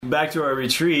back to our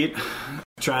retreat,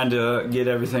 trying to get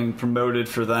everything promoted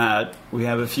for that. We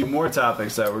have a few more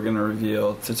topics that we're going to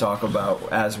reveal to talk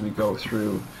about as we go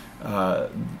through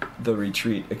the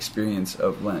retreat experience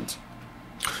of Lent.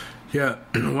 Yeah,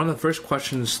 one of the first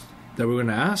questions that we're going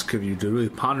to ask of you to really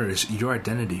ponder is your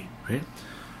identity, right?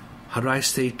 How do I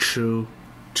stay true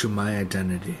to my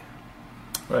identity?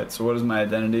 Right, so what is my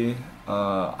identity?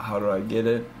 How do I get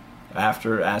it?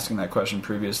 After asking that question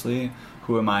previously,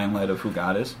 who am I in light of who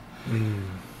God is?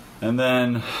 And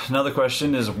then another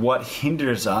question is, what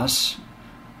hinders us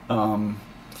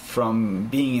from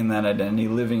being in that identity,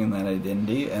 living in that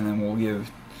identity? And then we'll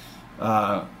give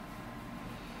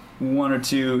one or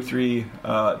two, three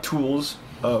tools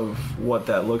of what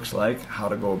that looks like, how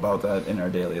to go about that in our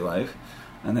daily life.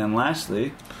 And then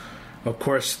lastly, of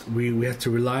course, we have to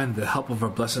rely on the help of our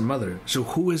Blessed Mother. So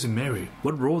who is Mary?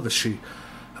 What role does she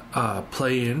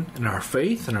play in our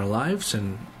faith, in our lives,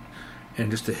 and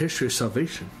just the history of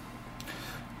salvation?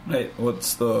 Right.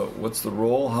 What's the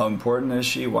role? How important is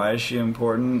she? Why is she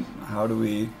important? How do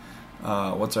we?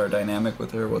 What's our dynamic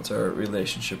with her? What's our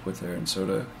relationship with her? And so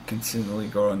to continually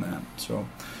grow in that. So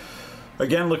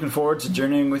again, looking forward to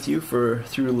journeying with you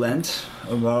through Lent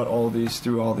about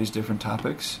through all these different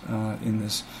topics in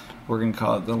this. We're going to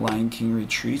call it the Lion King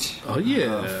Retreat. Oh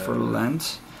yeah, for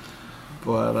Lent.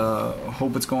 But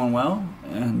hope it's going well,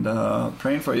 and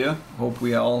praying for you. Hope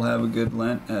we all have a good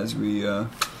Lent as we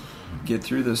get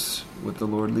through this with the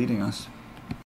Lord leading us.